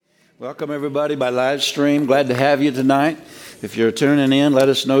Welcome everybody by live stream. Glad to have you tonight. If you're tuning in, let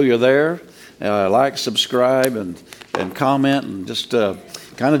us know you're there. Like, subscribe, and comment, and just kind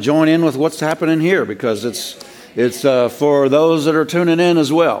of join in with what's happening here, because it's for those that are tuning in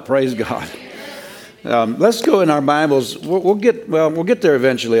as well. Praise God. Let's go in our Bibles. We'll get there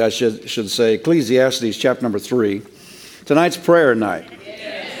eventually. I should say Ecclesiastes chapter number 3. Tonight's prayer night,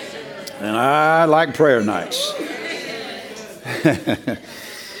 and I like prayer nights.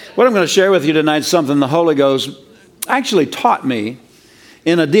 What I'm going to share with you tonight is something the Holy Ghost actually taught me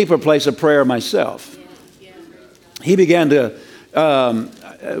in a deeper place of prayer myself. He began to, I'll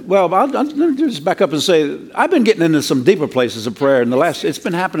just back up and say, I've been getting into some deeper places of prayer it's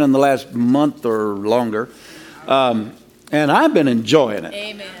been happening in the last month or longer, and I've been enjoying it.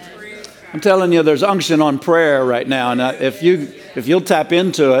 Amen. I'm telling you, there's unction on prayer right now, and if you'll tap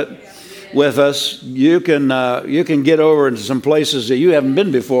into it with us, you can get over into some places that you haven't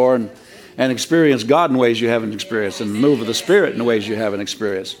been before, and experience God in ways you haven't experienced, and move of the Spirit in ways you haven't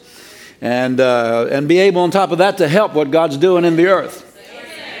experienced, and be able on top of that to help what God's doing in the earth.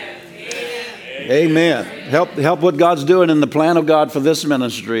 Amen. Help what God's doing in the plan of God for this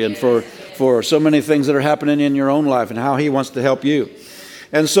ministry, and for so many things that are happening in your own life, and how He wants to help you.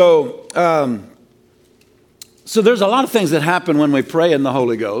 And so there's a lot of things that happen when we pray in the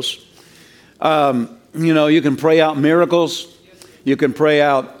Holy Ghost. You can pray out miracles. You can pray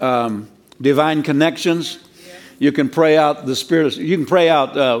out divine connections. You can pray out the Spirit. You can pray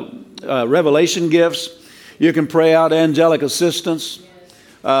out revelation gifts. You can pray out angelic assistance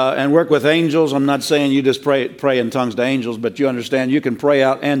and work with angels. I'm not saying you just pray in tongues to angels, but you understand you can pray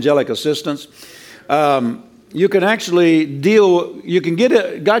out angelic assistance. You can actually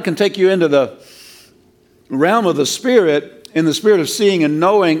God can take you into the realm of the Spirit, in the spirit of seeing and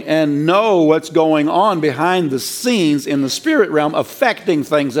knowing, and know what's going on behind the scenes in the spirit realm, affecting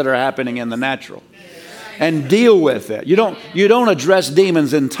things that are happening in the natural, and deal with it. You don't address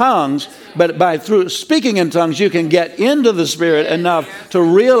demons in tongues, but through speaking in tongues, you can get into the Spirit enough to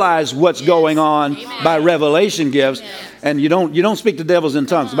realize what's going on by revelation gifts. And you don't speak to devils in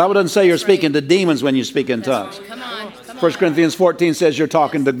tongues. The Bible doesn't say you're speaking to demons when you speak in tongues. 1 Corinthians 14 says you're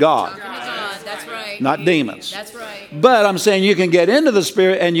talking to God. That's right. Not demons. That's right. But I'm saying you can get into the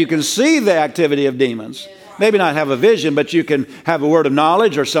Spirit and you can see the activity of demons. Maybe not have a vision, but you can have a word of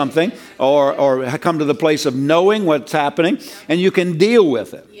knowledge or something, or come to the place of knowing what's happening, and you can deal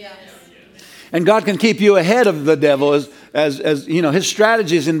with it. Yes. And God can keep you ahead of the devil, as you know, his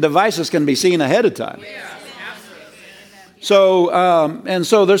strategies and devices can be seen ahead of time. So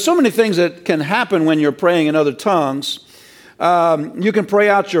there's so many things that can happen when you're praying in other tongues. You can pray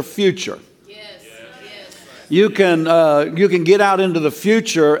out your future. You can get out into the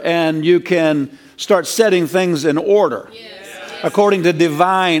future, and you can start setting things in order, according to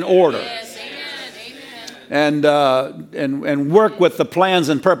divine order, and work with the plans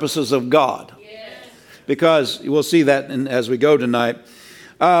and purposes of God, because we'll see that as we go tonight.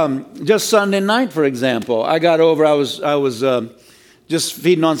 Just Sunday night, for example, I got over. I was just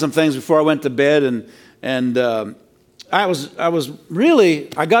feeding on some things before I went to bed, and I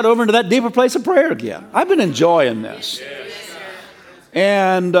got over into that deeper place of prayer again. I've been enjoying this.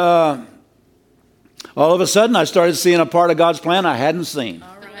 And all of a sudden, I started seeing a part of God's plan I hadn't seen.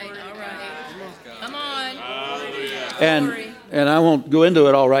 All right. Come on. And I won't go into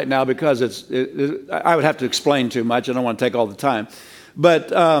it all right now, because I would have to explain too much. I don't want to take all the time.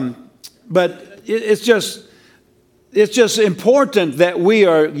 But it's just important that we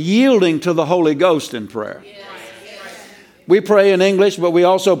are yielding to the Holy Ghost in prayer. We pray in English, but we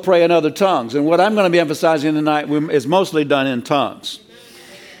also pray in other tongues. And what I'm going to be emphasizing tonight is mostly done in tongues.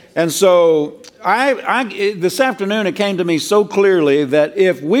 And so this afternoon, it came to me so clearly that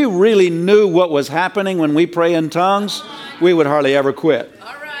if we really knew what was happening when we pray in tongues, we would hardly ever quit.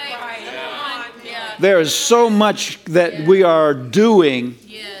 All right. There is so much that we are doing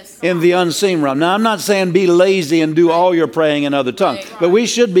in the unseen realm. Now, I'm not saying be lazy and do all your praying in other tongues, but we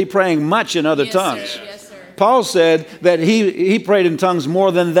should be praying much in other tongues. Sir. Paul said that he prayed in tongues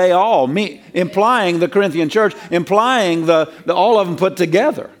more than they all, implying the Corinthian church, implying the all of them put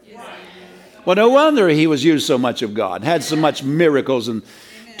together. Well, no wonder he was used so much of God, had so much miracles, and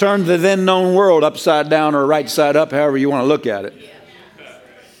turned the then known world upside down or right side up, however you want to look at it.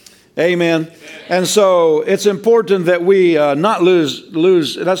 Amen. And so it's important that we not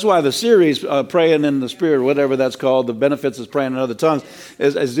lose. That's why the series, Praying in the Spirit, whatever that's called, the benefits of praying in other tongues,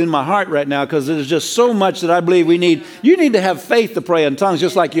 is in my heart right now, because there's just so much that I believe we need. You need to have faith to pray in tongues,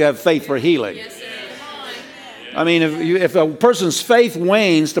 just like you have faith for healing. I mean, if a person's faith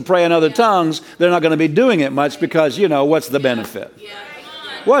wanes to pray in other tongues, they're not going to be doing it much, because, what's the benefit?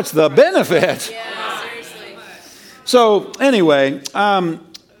 What's the benefit? Yeah, seriously. So anyway,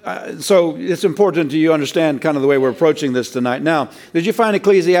 so it's important to you understand kind of the way we're approaching this tonight. Now, did you find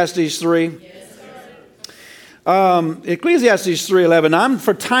Ecclesiastes 3? Yes, sir. Ecclesiastes 3:11. I'm,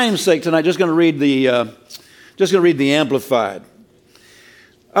 for time's sake tonight, just going to read the Amplified.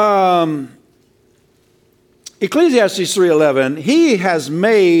 Ecclesiastes 3:11. He has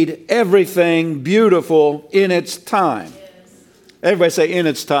made everything beautiful in its time. Everybody say, in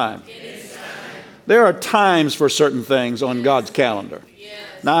its time. There are times for certain things on God's calendar.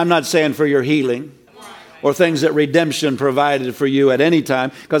 Now, I'm not saying for your healing or things that redemption provided for you at any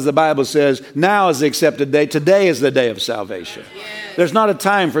time, because the Bible says now is the accepted day. Today is the day of salvation. There's not a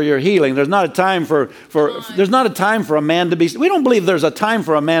time for your healing. There's not a time there's not a time for a man to be. We don't believe there's a time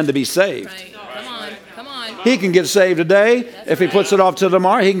for a man to be saved. Right. Come on. He can get saved today. If he puts it off to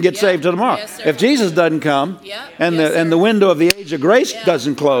tomorrow, he can get saved to tomorrow. Yes, sir. If Jesus doesn't come and the window of the age of grace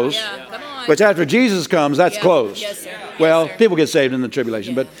doesn't close, Come on. which after Jesus comes, that's closed. Yes, sir. Well, people get saved in the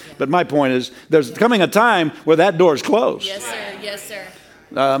tribulation, but my point is there's coming a time where that door is closed. Yes, sir. Yes, sir.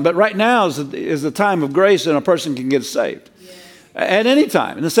 But right now is the time of grace, and a person can get saved. At any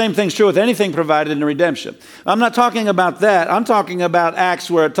time. And the same thing's true with anything provided in redemption. I'm not talking about that. I'm talking about Acts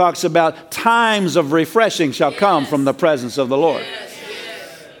where it talks about times of refreshing shall come from the presence of the Lord.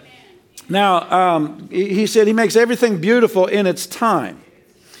 Now, he said he makes everything beautiful in its time.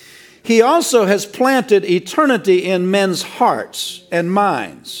 He also has planted eternity in men's hearts and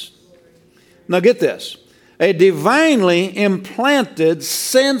minds. Now get this. A divinely implanted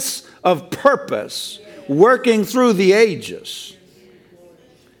sense of purpose working through the ages,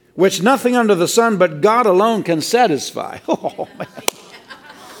 which nothing under the sun but God alone can satisfy. Oh, man.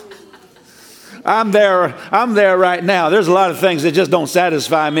 I'm there right now. There's a lot of things that just don't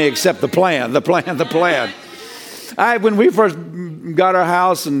satisfy me except the plan. When we first got our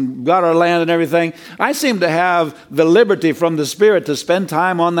house and got our land and everything, I seemed to have the liberty from the Spirit to spend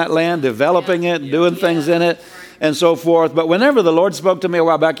time on that land, developing it, doing things in it, and so forth. But whenever the Lord spoke to me a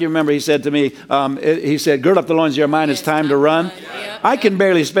while back, you remember he said to me, he said, gird up the loins of your mind, it's time to run. I can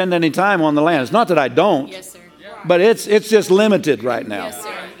barely spend any time on the land. It's not that I don't, Yes, sir. but it's just limited right now Yes,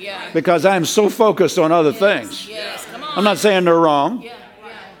 sir. Yeah. because I'm so focused on other things. Yes. Come on. I'm not saying they're wrong. Yeah.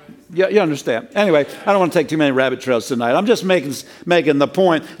 Yeah, you understand. Anyway, I don't want to take too many rabbit trails tonight. I'm just making the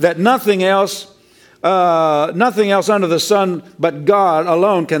point that nothing else under the sun but God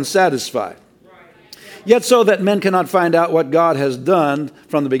alone can satisfy. Yet so that men cannot find out what God has done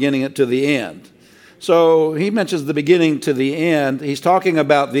from the beginning to the end. So he mentions the beginning to the end. He's talking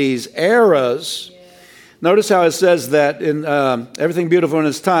about these eras. Notice how it says that in everything beautiful in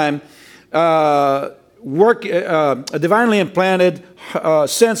its time, a divinely implanted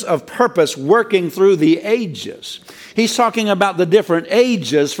sense of purpose working through the ages. He's talking about the different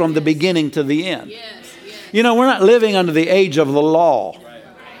ages from the beginning to the end. You know, we're not living under the age of the law.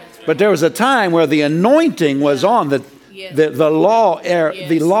 But there was a time where the anointing was on the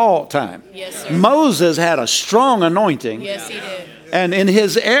law time. Yes, sir. Moses had a strong anointing. Yes, he did. And in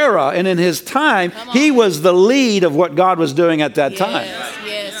his era and in his time, he was the lead of what God was doing at that time.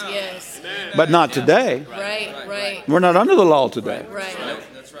 Yes. But not today. Right. We're not under the law today. Right.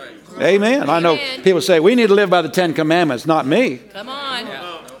 Amen. I know people say we need to live by the 10 Commandments. Not me. Come on.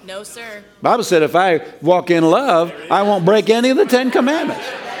 No, sir. The Bible said if I walk in love, I won't break any of the 10 Commandments.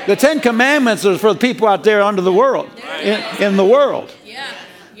 The 10 Commandments are for the people out there under the world, in the world. Yeah.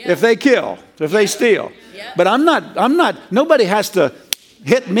 If they kill, if they steal. But I'm not, nobody has to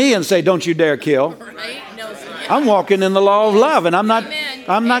hit me and say, don't you dare kill. Right? No, sir. I'm walking in the law of love, and I'm not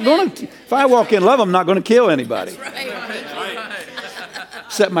going to, if I walk in love, I'm not going to kill anybody. Right.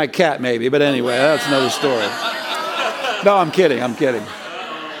 Except my cat, maybe. But anyway, that's another story. No, I'm kidding.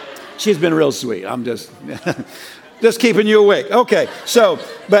 She's been real sweet. I'm just keeping you awake. Okay, so,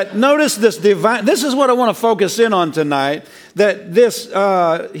 but notice this is what I want to focus in on tonight,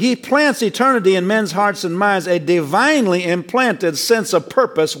 that he plants eternity in men's hearts and minds, a divinely implanted sense of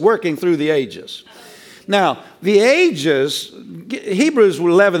purpose working through the ages. Now, the ages, Hebrews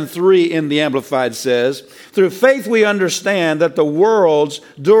 11:3 in the Amplified says, through faith we understand that the worlds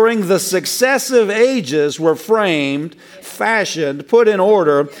during the successive ages were framed, fashioned, put in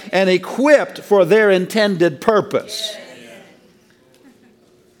order, and equipped for their intended purpose.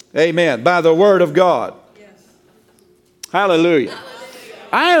 Amen. By the word of God. Hallelujah.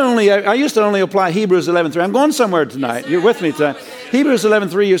 I used to only apply Hebrews 11:3. I'm going somewhere tonight. You're with me tonight. Hebrews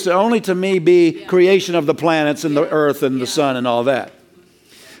 11:3 used to only to me be creation of the planets and the earth and the sun and all that.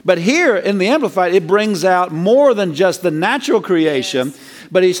 But here in the Amplified, it brings out more than just the natural creation,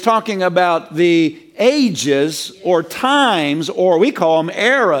 but he's talking about the ages or times, or we call them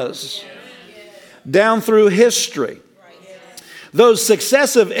eras, down through history. Those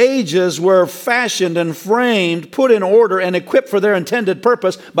successive ages were fashioned and framed, put in order, and equipped for their intended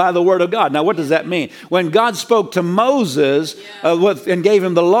purpose by the Word of God. Now, what does that mean? When God spoke to Moses and gave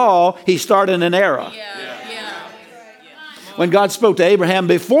him the law, he started an era. When God spoke to Abraham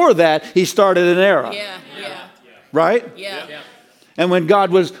before that, he started an era. Right? And when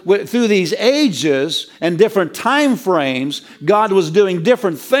God was, through these ages and different time frames, God was doing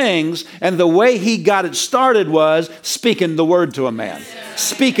different things. And the way he got it started was speaking the word to a man,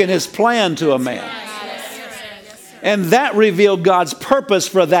 speaking his plan to a man. And that revealed God's purpose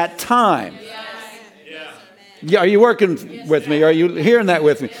for that time. Are you working with me? Are you hearing that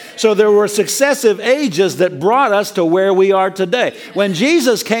with me? So there were successive ages that brought us to where we are today. When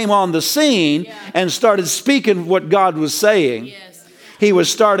Jesus came on the scene and started speaking what God was saying, he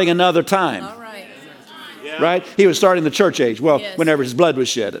was starting another time. Right? He was starting the church age. Well, whenever his blood was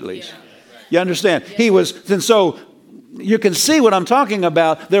shed, at least. You understand? He was, and so you can see what I'm talking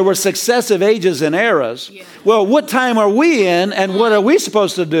about. There were successive ages and eras. Well, what time are we in, and what are we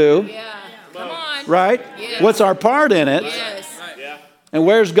supposed to do? Right? What's our part in it? And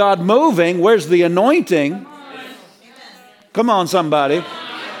where's God moving? Where's the anointing? Come on, somebody.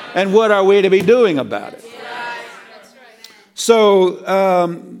 And what are we to be doing about it? So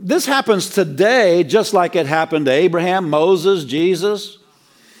this happens today just like it happened to Abraham, Moses, Jesus.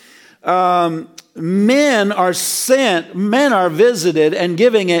 Men are sent, men are visited and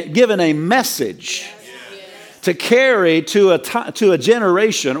given a message to carry to a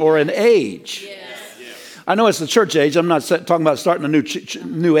generation or an age. I know it's the church age. I'm not talking about starting a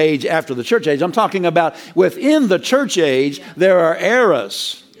new age after the church age. I'm talking about within the church age, there are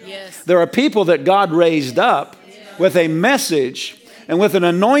eras. There are people that God raised up with a message and with an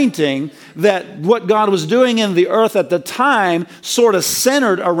anointing that what God was doing in the earth at the time sort of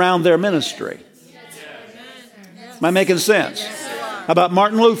centered around their ministry. Am I making sense? How about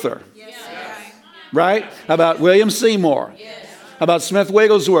Martin Luther? Right? How about William Seymour? How about Smith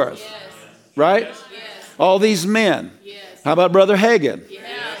Wigglesworth? Right? All these men. How about Brother Hagin?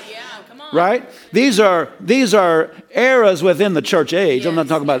 Right? These are eras within the church age. I'm not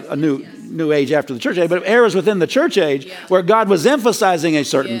talking about a new age after the church age, but eras within the church age where God was emphasizing a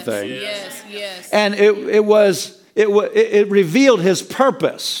certain thing. And it revealed his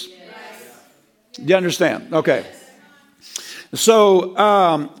purpose. Do you understand? Okay. So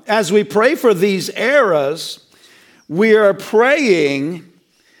as we pray for these eras, we are praying.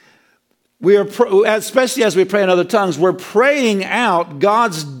 Especially as we pray in other tongues, we're praying out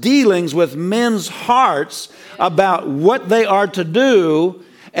God's dealings with men's hearts about what they are to do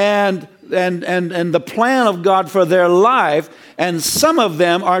and the plan of God for their life. And some of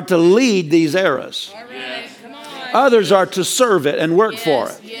them are to lead these eras. All right, come on. Others are to serve it and work for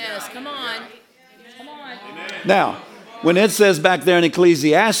it. Yes, come on. Now, when it says back there in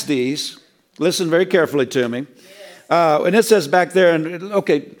Ecclesiastes, listen very carefully to me. And it says back there, and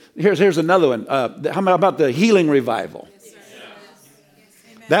okay, here's another one. How about the healing revival?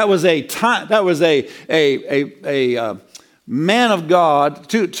 That was a time. That was a man of God,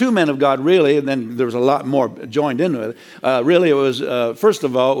 two men of God, really, and then there was a lot more joined into it. Really, it was first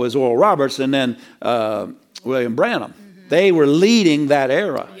of all it was Oral Roberts, and then William Branham. They were leading that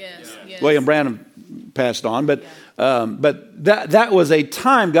era. William Branham passed on, but that was a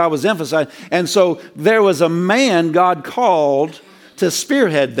time God was emphasizing. And so there was a man God called to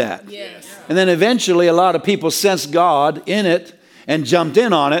spearhead that. And then eventually a lot of people sensed God in it and jumped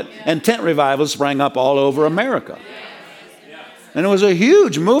in on it, and tent revivals sprang up all over America. And it was a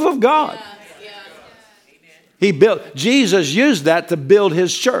huge move of God. Jesus used that to build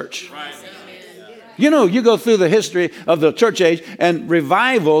his church. You know, you go through the history of the church age, and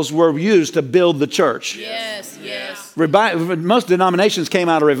revivals were used to build the church. Most denominations came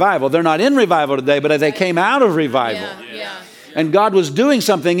out of revival. They're not in revival today, but they came out of revival. And God was doing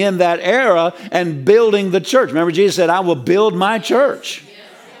something in that era and building the church. Remember, Jesus said, I will build my church.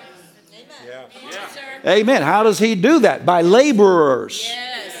 Amen. How does he do that? By laborers.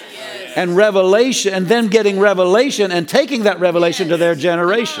 And revelation, and then getting revelation and taking that revelation to their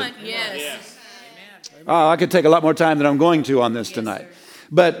generation. I could take a lot more time than I'm going to on this tonight.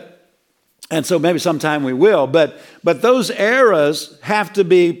 And so maybe sometime we will. But those eras have to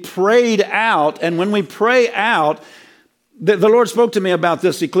be prayed out. And when we pray out, the Lord spoke to me about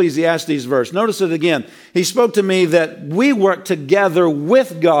this Ecclesiastes verse. Notice it again. He spoke to me that we work together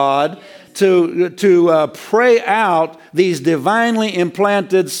with God to pray out these divinely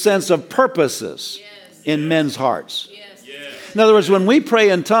implanted sense of purposes in men's hearts. In other words, when we pray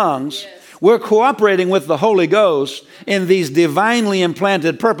in tongues, we're cooperating with the Holy Ghost in these divinely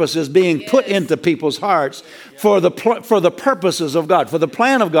implanted purposes being put into people's hearts for the purposes of God, for the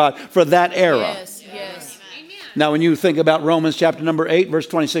plan of God for that era. Now, when you think about Romans chapter number 8, verse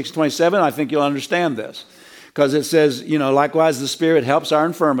 26 and 27, I think you'll understand this. Because it says, likewise the Spirit helps our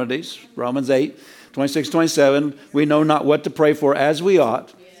infirmities. Romans 8, 26, 27. We know not what to pray for as we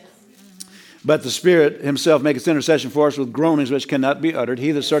ought. But the Spirit himself maketh intercession for us with groanings which cannot be uttered.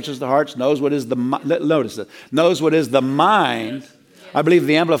 He that searches the hearts knows what is knows what is the mind. I believe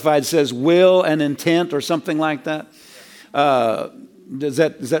the Amplified says will and intent or something like that. Is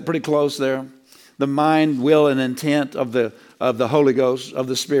that pretty close there? The mind, will, and intent of the Holy Ghost, of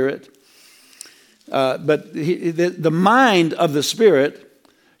the Spirit. But the mind of the Spirit,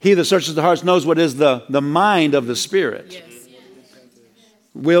 he that searches the hearts knows what is the mind of the Spirit.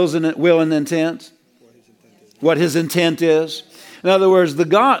 Will and intent. What his intent is. In other words, the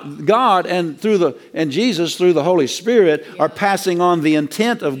God and Jesus through the Holy Spirit are passing on the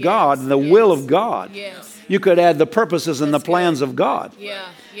intent of God and the will of God. You could add the purposes and the plans of God.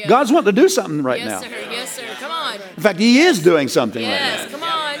 God's wanting to do something right now. Yes, sir. Come on. In fact, he is doing something right now. Come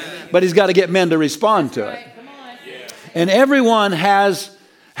on. But he's got to get men to respond to it. And everyone has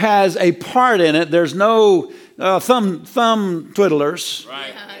a part in it. There's no thumb twiddlers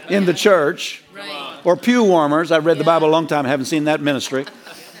in the church or pew warmers. I've read the Bible a long time. I haven't seen that ministry.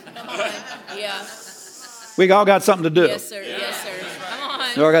 We all got something to do. Yes, sir. Yes, sir. Come on.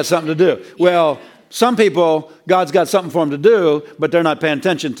 We all got something to do. Well, some people, God's got something for them to do, but they're not paying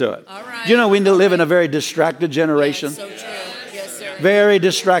attention to it. All right. You know, we live in a very distracted generation. So true. Yes, sir. Very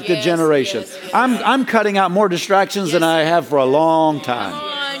distracted generation. I'm cutting out more distractions than I have for a long time. Come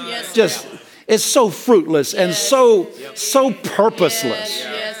on. Yes, Just, it's so fruitless and so purposeless.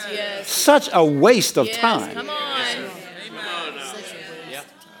 Yes. Such a waste of time. Come on.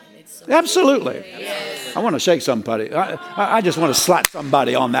 Absolutely. I want to shake somebody. I just want to slap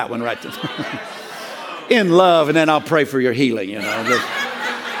somebody on that one right there. In love, and then I'll pray for your healing,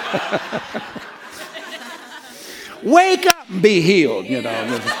 Wake up and be healed, Get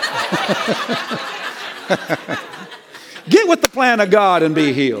with the plan of God and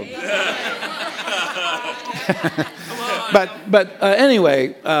be healed. But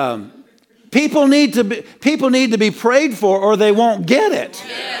anyway, people need to be prayed for, or they won't get it.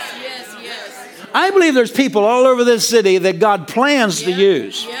 Yes. I believe there's people all over this city that God plans to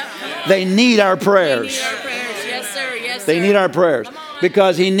use. They need our prayers. Yes, sir. They need our prayers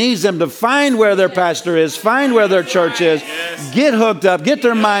because he needs them to find where their pastor is, find where their church is, get hooked up, get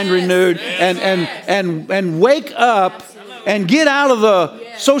their mind renewed, and wake up and get out of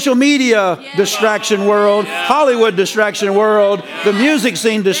the social media distraction world, Hollywood distraction world, the music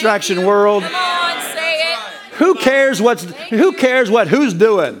scene distraction world. Come on, say it. Who cares what who's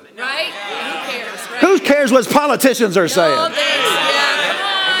doing? Right? Who cares what politicians are saying? Come on.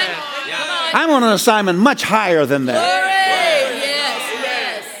 I'm on an assignment much higher than that.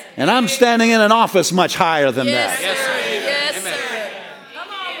 Yes. And I'm standing in an office much higher than that. Yes, sir. Come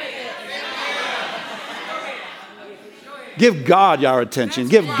on with it. Give God our attention.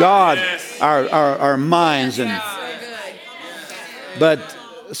 Give God our minds. But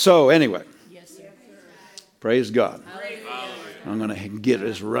so anyway, praise God. I'm going to get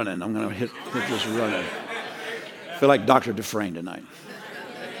this running. I'm going to hit this running. I feel like Dr. Dufresne tonight.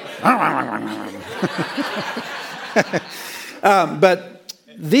 But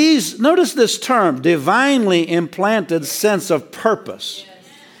notice this term, divinely implanted sense of purpose.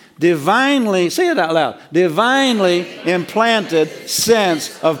 Divinely, say it out loud, divinely implanted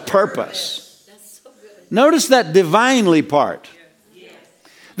sense of purpose. Notice that divinely part.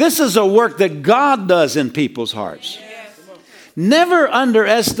 This is a work that God does in people's hearts. Never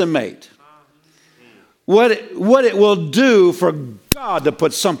underestimate what it will do for God to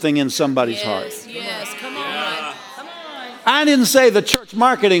put something in somebody's heart. Yes, come on. I didn't say the church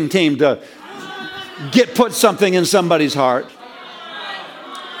marketing team to put something in somebody's heart.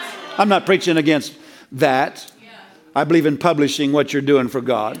 I'm not preaching against that. I believe in publishing what you're doing for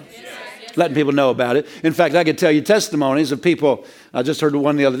God, letting people know about it. In fact, I could tell you testimonies of people. I just heard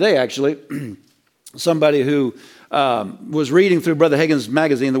one the other day, actually. Somebody who was reading through Brother Hagin's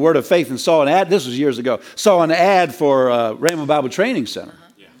magazine, The Word of Faith, and saw an ad. This was years ago. Saw an ad for Rhema Bible Training Center.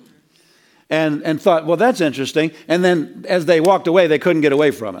 And thought, well, that's interesting. And then as they walked away, they couldn't get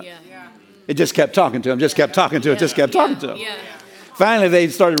away from it. It just kept talking to them, just kept talking to it, just kept talking to them. Finally, they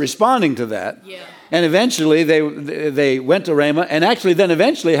started responding to that. And eventually they went to Ramah, and actually then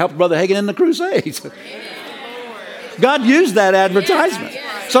eventually helped Brother Hagin in the crusades. God used that advertisement.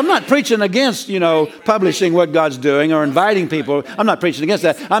 So I'm not preaching against, publishing what God's doing or inviting people. I'm not preaching against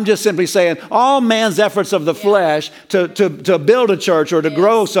that. I'm just simply saying all man's efforts of the flesh to build a church or to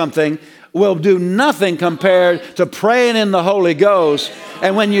grow something will do nothing compared to praying in the Holy Ghost.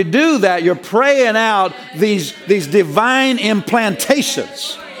 And when you do that, you're praying out these divine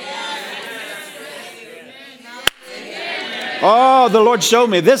implantations. Oh, the Lord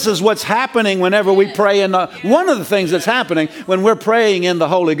showed me this is what's happening whenever we pray one of the things that's happening when we're praying in the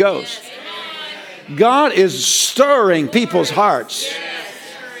Holy Ghost. God is stirring people's hearts.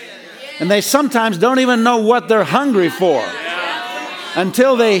 And they sometimes don't even know what they're hungry for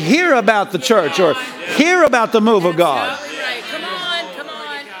until they hear about the church or hear about the move of God. Come on.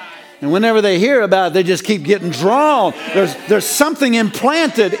 And whenever they hear about it, they just keep getting drawn. There's something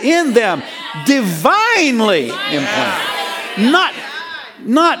implanted in them, divinely implanted. Not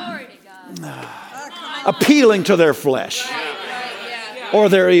appealing to their flesh or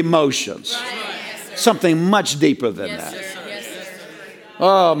their emotions. Something much deeper than that.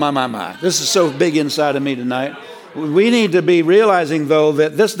 Oh, my. This is so big inside of me tonight. We need to be realizing, though,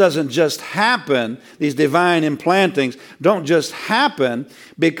 that this doesn't just happen. These divine implantings don't just happen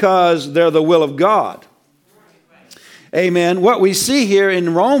because they're the will of God. Amen. What we see here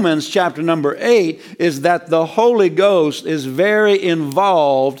in Romans chapter number 8 is that the Holy Ghost is very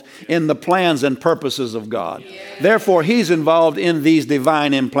involved in the plans and purposes of God. Therefore, He's involved in these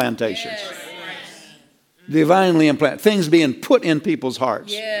divine implantations. Divinely implanted. Things being put in people's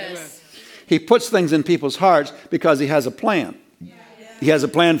hearts. He puts things in people's hearts because He has a plan. He has a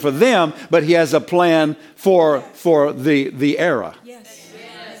plan for them, but He has a plan for the era.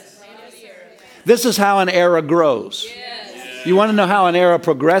 This is how an era grows. You want to know how an era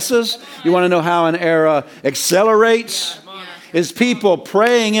progresses? You want to know how an era accelerates? Is people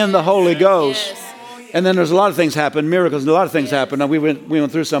praying in the Holy Ghost. And then there's a lot of things happen, miracles, a lot of things happen. Now, we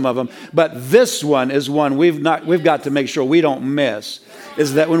went through some of them. But this one is one we've got to make sure we don't miss.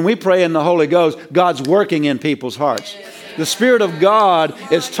 Is that when we pray in the Holy Ghost, God's working in people's hearts. The Spirit of God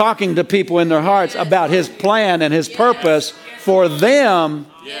is talking to people in their hearts about His plan and His purpose for them.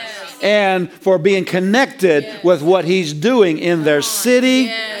 And for being connected with what He's doing in their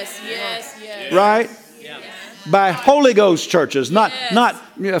city, right? By Holy Ghost churches, not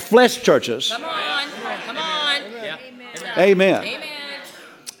flesh churches. Come on. Amen.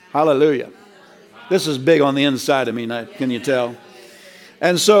 Hallelujah. This is big on the inside of me, can you tell?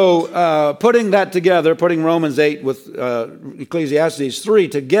 And so putting that together, putting Romans 8 with Ecclesiastes 3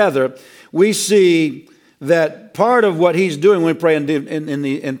 together, we see that part of what He's doing when praying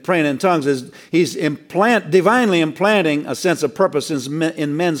in praying in tongues is He's divinely implanting a sense of purpose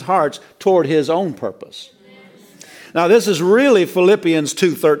in men's hearts toward His own purpose. Now, this is really Philippians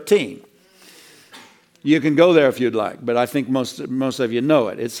 2:13. You can go there if you'd like, but I think most of you know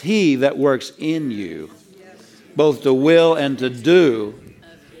it. It's He that works in you, both to will and to do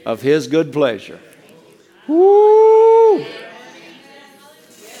of His good pleasure. Woo!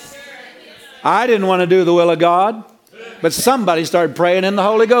 I didn't want to do the will of God, but somebody started praying in the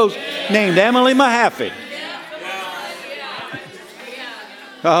Holy Ghost named Emily Mahaffey.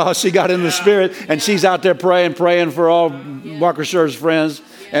 Oh, she got in the Spirit, and she's out there praying for all Walker Scher's friends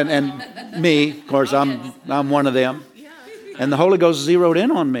and me. Of course, I'm one of them. And the Holy Ghost zeroed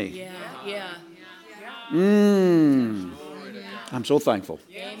in on me. I'm so thankful.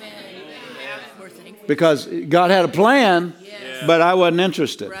 Because God had a plan, but I wasn't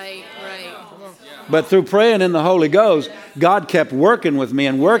interested. But through praying in the Holy Ghost, God kept working with me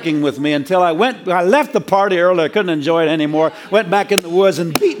until I left the party early. I couldn't enjoy it anymore. Went back in the woods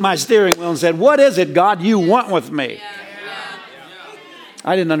and beat my steering wheel and said, "What is it, God, you want with me?"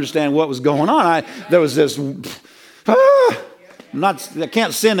 I didn't understand what was going on. There was this, I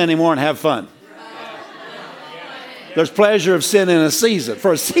can't sin anymore and have fun. There's pleasure of sin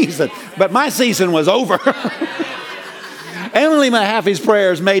for a season. But my season was over. Emily Mahaffey's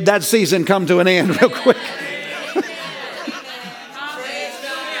prayers made that season come to an end real quick.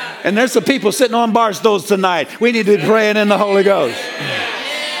 And there's some people sitting on bar stools tonight. We need to be praying in the Holy Ghost.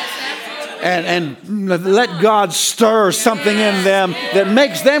 And let God stir something in them that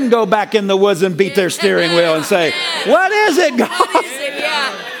makes them go back in the woods and beat their steering wheel and say, "What is it, God?"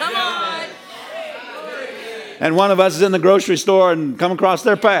 Come on. And one of us is in the grocery store and come across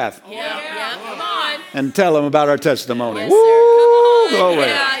their path. Come on. And tell them about our testimony. Yes, Woo! sir. Come on. Glory.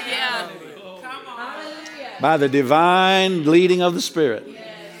 Yeah. By the divine leading of the Spirit.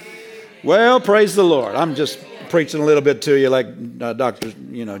 Well, praise the Lord. I'm just preaching a little bit to you like Dr.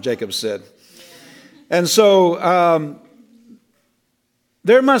 Jacob said. And so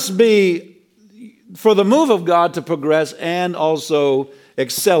there must be, for the move of God to progress and also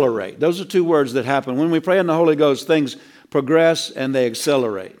accelerate. Those are two words that happen. When we pray in the Holy Ghost, things progress and they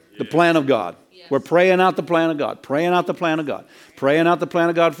accelerate. The plan of God. We're praying out the plan of God, praying out the plan of God, praying out the plan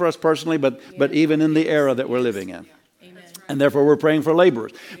of God for us personally, but even in the era that we're living in. Amen. And therefore we're praying for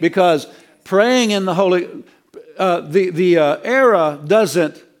laborers. Because praying in the Holy, the era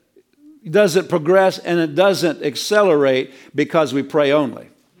doesn't progress and it doesn't accelerate because we pray only.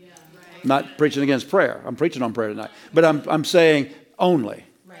 Not preaching against prayer. I'm preaching on prayer tonight. But I'm saying only.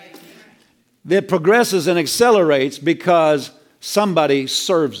 It progresses and accelerates because somebody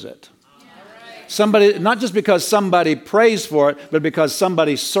serves it. Somebody, not just because somebody prays for it, but because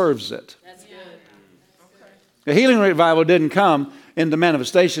somebody serves it. That's good. The healing revival didn't come into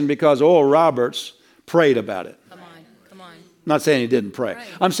manifestation because Oral Roberts prayed about it. Come on. I'm not saying he didn't pray. Right.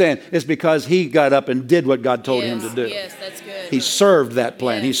 I'm saying it's because he got up and did what God told him to do. Yes, that's good. He served that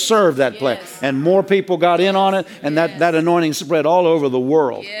plan. He served that plan. Yes. And more people got in on it, and that anointing spread all over the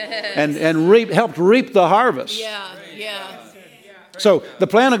world. Yes. And helped reap the harvest. Yeah. So the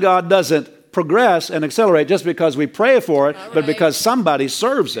plan of God doesn't progress and accelerate just because we pray for it, but because somebody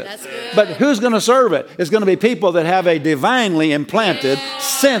serves it. That's good. But who's going to serve it? It's going to be people that have a divinely implanted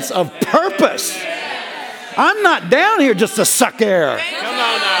sense of purpose. I'm not down here just to suck air. Come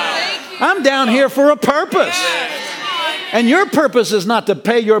on now. I'm down here for a purpose. And your purpose is not to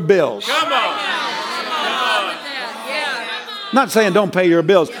pay your bills. Come on. Not saying don't pay your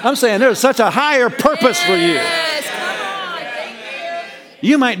bills. I'm saying there's such a higher purpose for you. Yes, come on.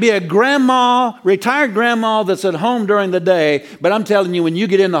 You might be a grandma, retired grandma that's at home during the day, but I'm telling you, when you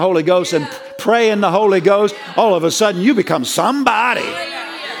get in the Holy Ghost and pray in the Holy Ghost, all of a sudden you become somebody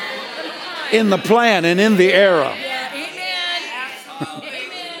in the plan and in the era.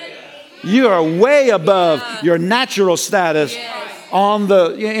 You are way above your natural status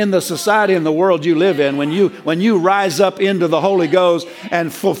in the society and the world you live in when you rise up into the Holy Ghost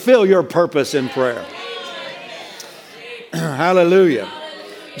and fulfill your purpose in prayer. Hallelujah.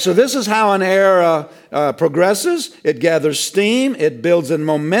 So this is how an era progresses. It gathers steam, it builds in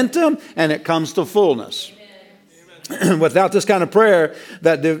momentum, and it comes to fullness. Without this kind of prayer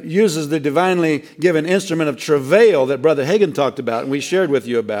that uses the divinely given instrument of travail that Brother Hagin talked about, and we shared with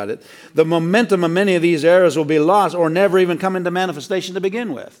you about it, the momentum of many of these eras will be lost or never even come into manifestation to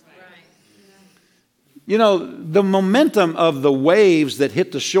begin with. You know, the momentum of the waves that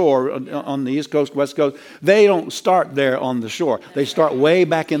hit the shore on the East Coast, West Coast, they don't start there on the shore. They start way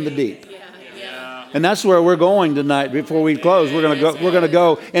back in the deep. And that's where we're going tonight. Before we close, we're going to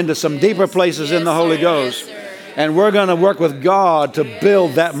go into some deeper places in the Holy Ghost. And we're going to work with God to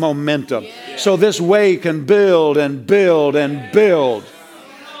build that momentum. So this wave can build and build and build.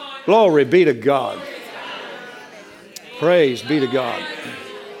 Glory be to God. Praise be to God.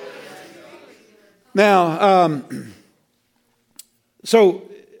 Now, so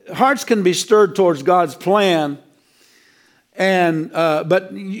hearts can be stirred towards God's plan,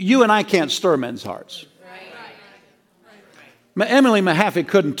 but you and I can't stir men's hearts. Emily Mahaffey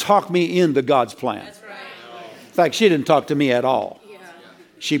couldn't talk me into God's plan. In fact, she didn't talk to me at all.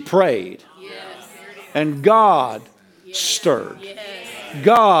 She prayed. And God stirred.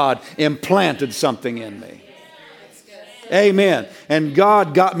 God implanted something in me. Amen. And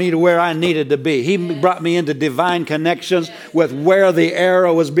God got me to where I needed to be. He brought me into divine connections with where the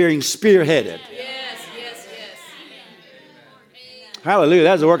arrow was being spearheaded. Hallelujah.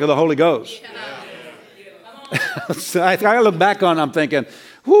 That's the work of the Holy Ghost. So I look back on it, I'm thinking,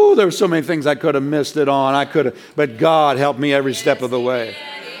 whoo, there were so many things I could have missed it on. But God helped me every step of the way.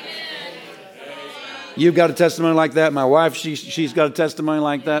 You've got a testimony like that. My wife, she's got a testimony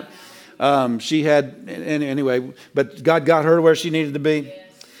like that. She had, anyway, but God got her to where she needed to be.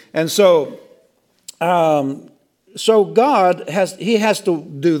 And so God has to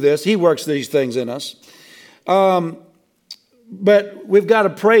do this. He works these things in us. But we've got to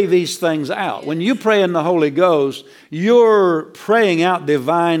pray these things out. When you pray in the Holy Ghost, you're praying out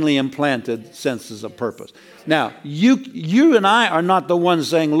divinely implanted senses of purpose. Now, you and I are not the ones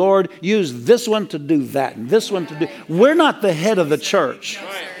saying, Lord, use this one to do that and this one to do. We're not the head of the church.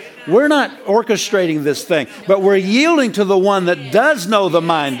 We're not orchestrating this thing, but we're yielding to the one that does know the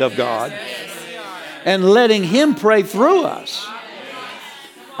mind of God and letting Him pray through us.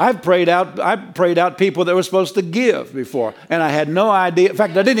 I've prayed out people that were supposed to give before, and I had no idea. In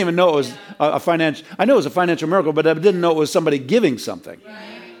fact, I didn't even know it was a financial. I know it was a financial miracle, but I didn't know it was somebody giving something.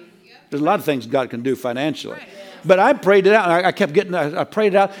 There's a lot of things God can do financially, But I prayed it out. I kept I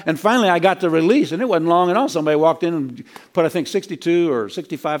prayed it out, and finally I got the release, and it wasn't long at all. Somebody walked in and put, I think, $62,000 or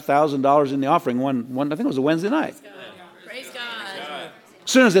 $65,000 in the offering. One, I think it was a Wednesday night. Praise God. As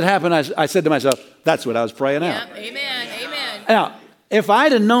soon as it happened, I said to myself, "That's what I was praying out." Yep. Amen. Amen. Now, if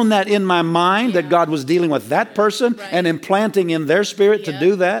I'd have known that in my mind, that God was dealing with that person and implanting in their spirit to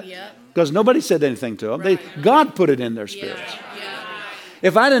do that, because nobody said anything to them. God put it in their spirits.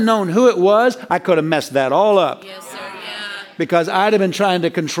 If I'd have known who it was, I could have messed that all up. Yes, sir. Yeah. Because I'd have been trying to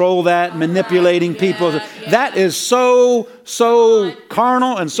control that, manipulating people. That is so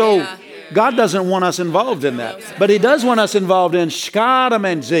carnal and so... God doesn't want us involved in that. But He does want us involved in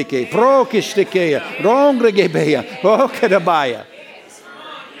shkaramenzike, prokishtikeya, rongregebeya, okedabaya.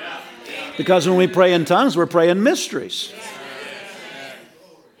 Because when we pray in tongues, we're praying mysteries.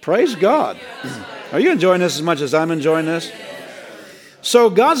 Praise God. Are you enjoying this as much as I'm enjoying this? So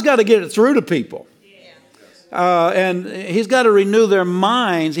God's got to get it through to people. And He's got to renew their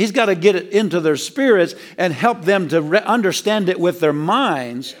minds. He's got to get it into their spirits and help them to understand it with their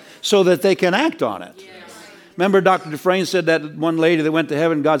minds so that they can act on it. Remember Dr. Dufresne said that one lady that went to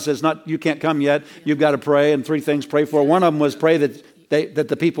heaven, God says, you can't come yet. You've got to pray, and 3 things pray for. One of them was pray that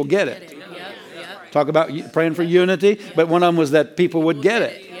the people get it. Talk about praying for unity, but one of them was that people would get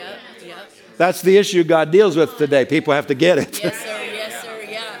it. That's the issue God deals with today. People have to get it. Yes, sir. Yes, sir.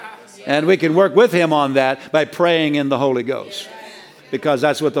 Yeah. And we can work with Him on that by praying in the Holy Ghost. Because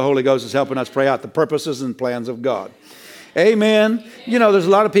that's what the Holy Ghost is helping us pray out, the purposes and plans of God. Amen. You know, there's a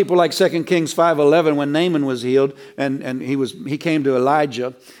lot of people like 2 Kings 5:11 when Naaman was healed, and he came to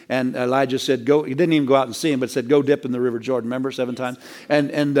Elijah, and Elijah said, "Go." He didn't even go out and see him, but said, "Go dip in the river Jordan." Remember, 7 times, and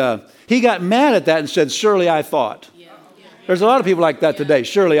he got mad at that and said, "Surely I thought." There's a lot of people like that today.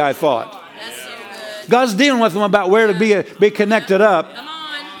 Surely I thought. That's so good. God's dealing with them about where to be connected up, Come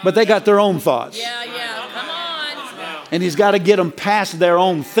on. but they got their own thoughts. Yeah. Come on. And He's got to get them past their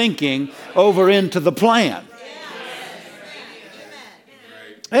own thinking over into the plan.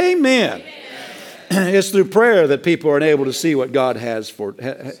 Amen. It's through prayer that people are able to see what God has for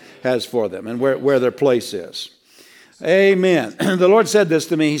them and where their place is. Amen. The Lord said this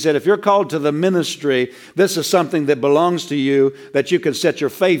to me. He said, if you're called to the ministry, this is something that belongs to you that you can set your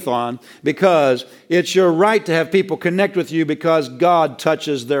faith on, because it's your right to have people connect with you because God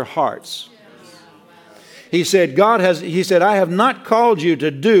touches their hearts. He said, I have not called you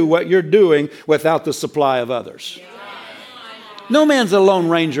to do what you're doing without the supply of others. No man's a lone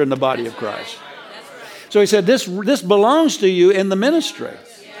ranger in the body of Christ. So He said, this belongs to you in the ministry.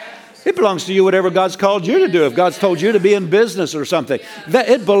 It belongs to you whatever God's called you to do. If God's told you to be in business or something, that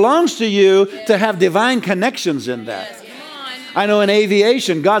it belongs to you to have divine connections in that. I know in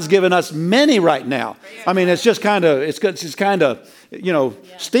aviation, God's given us many right now. I mean, it's just kind of,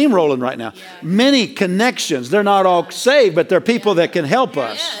 steamrolling right now. Many connections. They're not all saved, but they're people that can help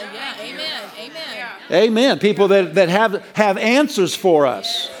us. Amen. People that have answers for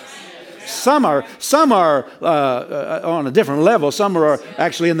us. Some are on a different level. Some are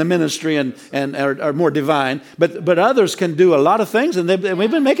actually in the ministry and are more divine. But others can do a lot of things, and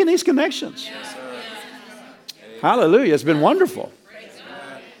we've been making these connections. Hallelujah. It's been wonderful.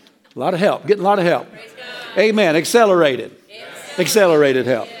 A lot of help. Getting a lot of help. Amen. Accelerated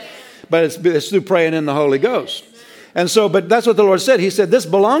help. But it's through praying in the Holy Ghost. And so, but that's what the Lord said. He said, this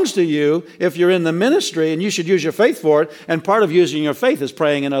belongs to you if you're in the ministry, and you should use your faith for it. And part of using your faith is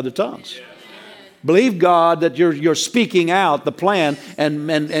praying in other tongues. Believe God that you're speaking out the plan,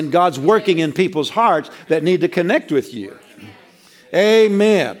 and God's working in people's hearts that need to connect with you.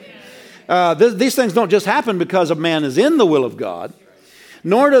 Amen. These things don't just happen because a man is in the will of God,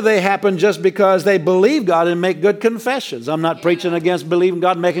 nor do they happen just because they believe God and make good confessions. I'm not preaching against believing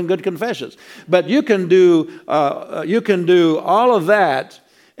God and making good confessions, but you can do all of that,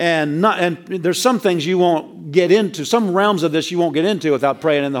 and there's some things you won't get into, some realms of this you won't get into without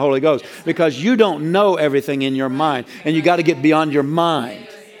praying in the Holy Ghost, because you don't know everything in your mind, and you got to get beyond your mind.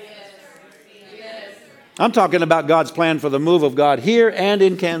 I'm talking about God's plan for the move of God here and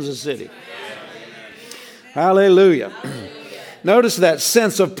in Kansas City. Hallelujah. Notice that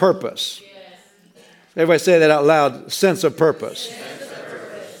sense of purpose. Everybody say that out loud. Sense of purpose.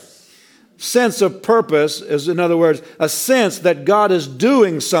 Sense of purpose is, in other words, a sense that God is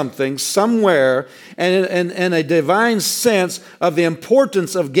doing something somewhere, and a divine sense of the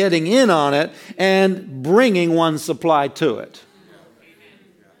importance of getting in on it and bringing one's supply to it.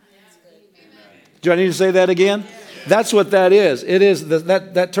 Do I need to say that again? That's what that is. It is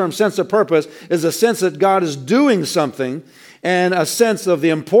that term, sense of purpose, is a sense that God is doing something, and a sense of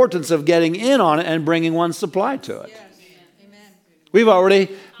the importance of getting in on it and bringing one's supply to it. We've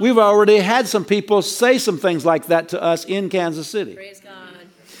already had some people say some things like that to us in Kansas City. Praise God.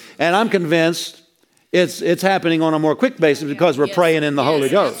 And I'm convinced it's happening on a more quick basis because we're praying in the Holy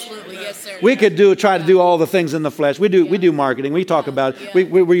Ghost. Absolutely. Yes, sir. We could try to do all the things in the flesh. We do marketing. We talk about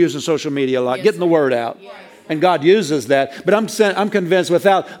it. We're using social media a lot, getting the word out. And God uses that. But I'm convinced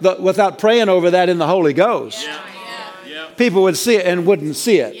without praying over that in the Holy Ghost, people would see it and wouldn't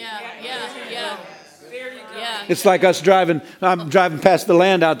see it. Yeah. It's like us driving. I'm driving past the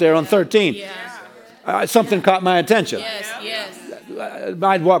land out there on 13. Something caught my attention. Yes.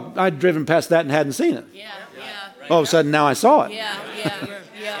 I'd driven past that and hadn't seen it. Yeah. All of a sudden, now I saw it. Yeah.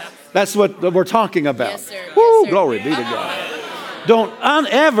 That's what we're talking about. Yes, sir. Woo, Yes, sir. glory be to God. Don't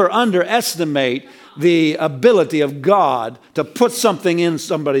ever underestimate the ability of God to put something in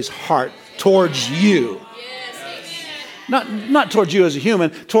somebody's heart towards you. Not towards you as a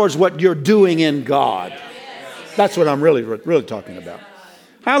human, towards what you're doing in God. That's what I'm really talking about.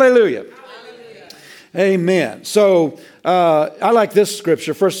 Hallelujah. Amen. So I like this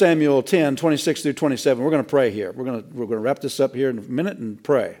scripture, 1 Samuel 10, 26 through 27. We're going to pray here. We're going to wrap this up here in a minute and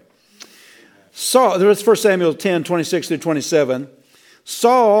pray. There's 1 Samuel 10, 26 through 27.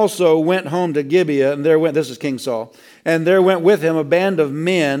 Saul also went home to Gibeah, and this is King Saul, and there went with him a band of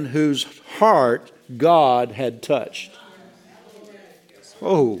men whose heart God had touched.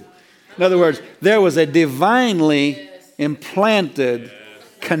 Oh, in other words, there was a divinely implanted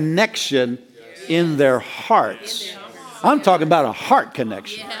connection in their hearts. I'm talking about a heart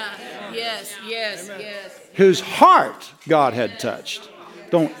connection. Yes. Whose heart God had touched.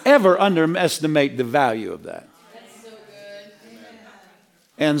 Don't ever underestimate the value of that.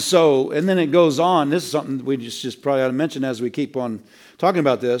 And then it goes on. This is something we just probably ought to mention as we keep on talking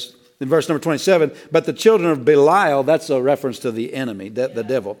about this. In verse number 27, but the children of Belial, that's a reference to the enemy, the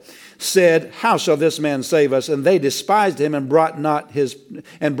devil, said, how shall this man save us? And they despised him and brought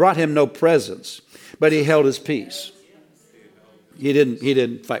him no presents, but he held his peace. He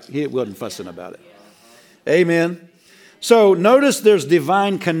didn't fight. He wasn't fussing about it. Amen. So notice there's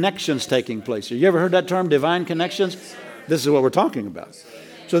divine connections taking place here. You ever heard that term, divine connections? This is what we're talking about.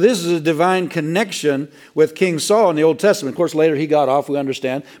 So this is a divine connection with King Saul in the Old Testament. Of course, later he got off, we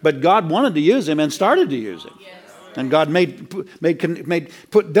understand. But God wanted to use him and started to use him. And God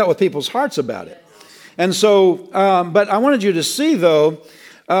dealt with people's hearts about it. And so, but I wanted you to see, though,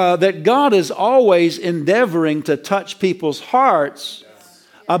 that God is always endeavoring to touch people's hearts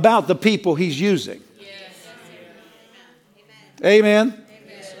about the people he's using. Amen?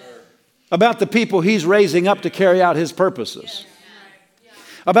 About the people he's raising up to carry out his purposes.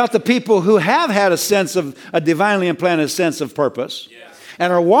 About the people who have had a divinely implanted sense of purpose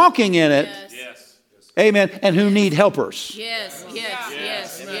and are walking in it. Amen. And who need helpers. Yes.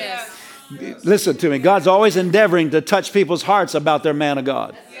 Listen to me. God's always endeavoring to touch people's hearts about their man of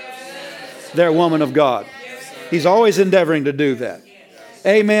God. Their woman of God. He's always endeavoring to do that.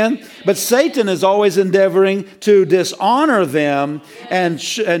 Amen. But Satan is always endeavoring to dishonor them and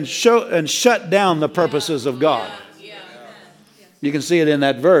shut down the purposes of God. You can see it in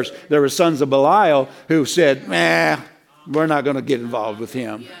that verse. There were sons of Belial who said, we're not going to get involved with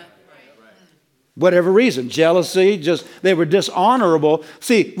him. Whatever reason, jealousy, they were dishonorable.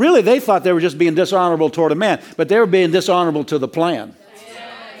 See, really they thought they were just being dishonorable toward a man, but they were being dishonorable to the plan.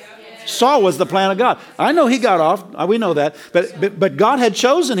 Saul was the plan of God. I know he got off. We know that. But God had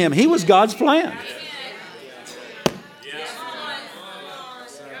chosen him. He was God's plan.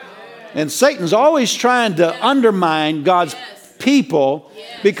 And Satan's always trying to undermine God's people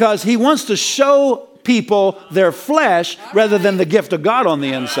because he wants to show people their flesh rather than the gift of God on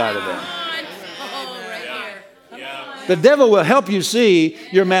the inside of them. The devil will help you see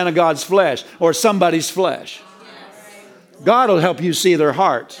your man of God's flesh or somebody's flesh. God will help you see their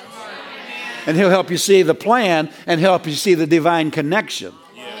heart. And he'll help you see the plan and help you see the divine connection.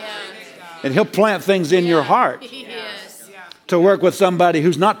 And he'll plant things in your heart to work with somebody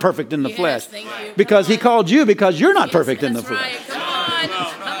who's not perfect in the flesh. Because he called you because you're not perfect in the flesh.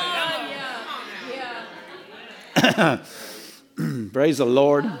 Praise the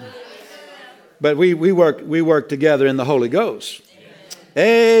Lord. But we work together in the Holy Ghost.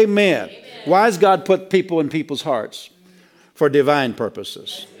 Amen. Why has God put people in people's hearts? For divine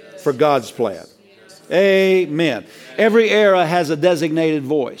purposes. For God's plan. Amen. Every era has a designated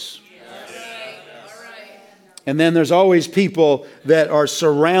voice. And then there's always people that are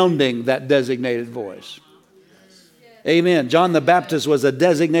surrounding that designated voice. Amen. John the Baptist was a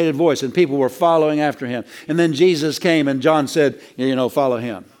designated voice and people were following after him. And then Jesus came and John said, follow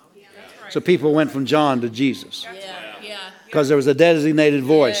him. So people went from John to Jesus. Because there was a designated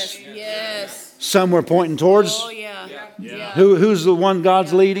voice. Some were pointing towards Yeah. Who's the one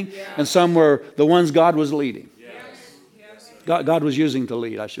God's leading? And some were the ones God was leading. God was using to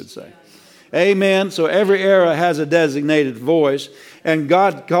lead, I should say. Amen. So every era has a designated voice, and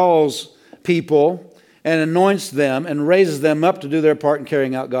God calls people and anoints them and raises them up to do their part in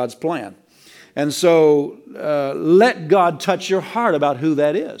carrying out God's plan. And so let God touch your heart about who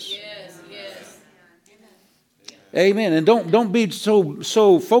that is. Yes. Amen. And don't be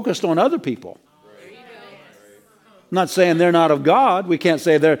so focused on other people. I'm not saying they're not of God. We can't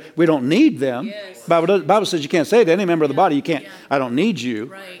say we don't need them. Yes. Bible says you can't say to any member of the body, I don't need you.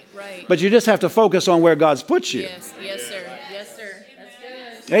 Right. But you just have to focus on where God's put you. Yes, sir.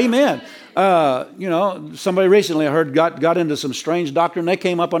 That's good. Amen. Somebody recently I heard got into some strange doctrine. They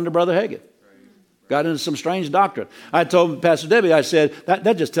came up under Brother Hagin. Got into some strange doctrine. I told Pastor Debbie, I said,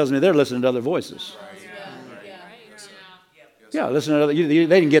 that just tells me they're listening to other voices. Yeah, listen to other. They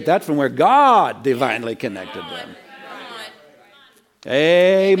didn't get that from where God divinely connected them.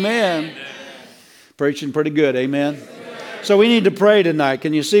 Amen. Preaching pretty good. Amen. So we need to pray tonight.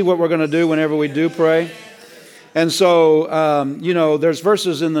 Can you see what we're going to do whenever we do pray? And so, there's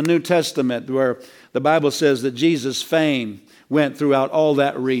verses in the New Testament where the Bible says that Jesus' fame went throughout all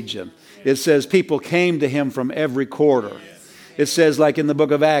that region. It says people came to him from every quarter. It says, like in the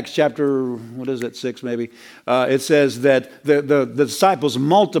book of Acts, chapter, 6 maybe, it says that the disciples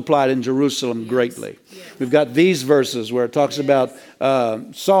multiplied in Jerusalem greatly. We've got these verses where it talks about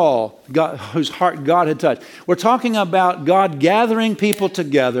Saul, whose heart God had touched. We're talking about God gathering people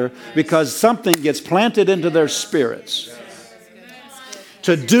together because something gets planted into their spirits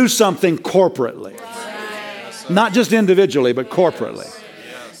to do something corporately. Not just individually, but corporately.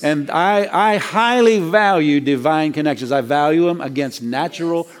 And I highly value divine connections. I value them against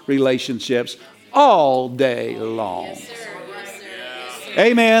natural relationships all day long. Yes, sir.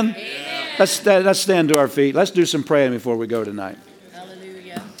 Amen. Let's stand to our feet. Let's do some praying before we go tonight.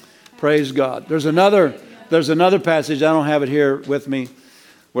 Hallelujah. Praise God. There's another passage. I don't have it here with me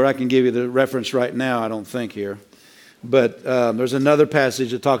where I can give you the reference right now. I don't think here. But there's another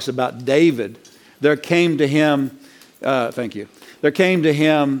passage that talks about David. There came to him, There came to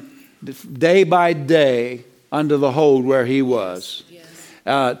him day by day under the hold where he was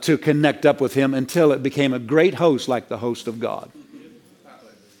to connect up with him until it became a great host like the host of God.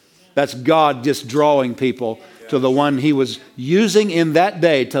 That's God just drawing people to the one he was using in that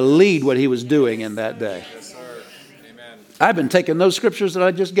day to lead what he was doing in that day. I've been taking those scriptures that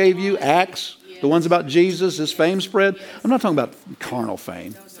I just gave you, Acts, the ones about Jesus, his fame spread. I'm not talking about carnal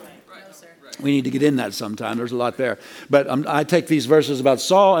fame. We need to get in that sometime. There's a lot there. But I take these verses about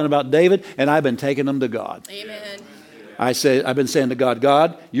Saul and about David, and I've been taking them to God. Amen. I've been saying to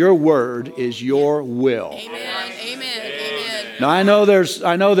God, your word is your will. Amen. Now I know there's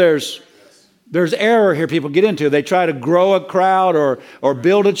error here people get into. They try to grow a crowd or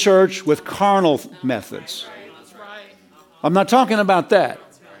build a church with carnal methods. I'm not talking about that.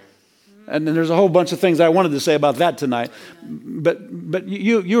 And then there's a whole bunch of things I wanted to say about that tonight. But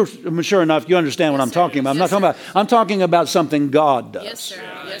you're mature enough, you understand what I'm talking about. I'm talking about something God does. Yes, sir.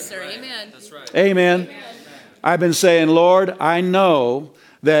 Amen. That's right. Amen. I've been saying, Lord, I know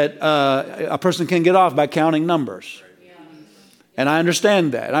that a person can get off by counting numbers. And I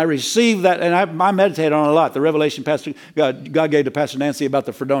understand that. And I receive that. And I meditate on it a lot. The revelation God gave to Pastor Nancy about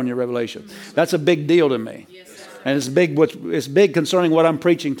the Fredonia revelation. That's a big deal to me. And it's big concerning what I'm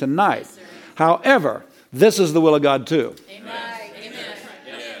preaching tonight. However, this is the will of God too.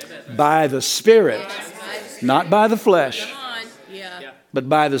 Amen. By the Spirit, not by the flesh, but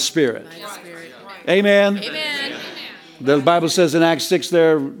by the Spirit. Amen. The Bible says in Acts 6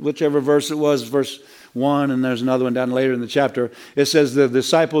 there, whichever verse it was, verse 1, and there's another one down later in the chapter, it says the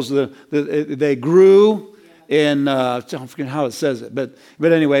disciples, they grew in, I don't forget how it says it, but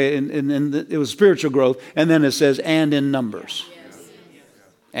anyway, it was spiritual growth, and then it says, and in numbers.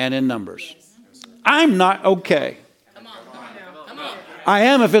 And in numbers. I'm not okay. Come on. I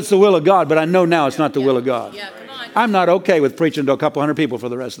am if it's the will of God, but I know now it's not the will of God. Come on. I'm not okay with preaching to a couple hundred people for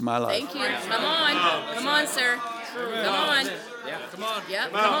the rest of my life. Thank you. Come on, sir. Come on. Come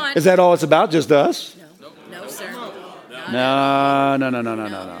on. Is that all it's about, just us? No, sir. No.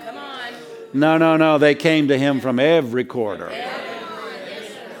 Come on. No. They came to him from every quarter.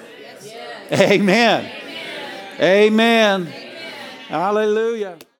 Amen. Hallelujah.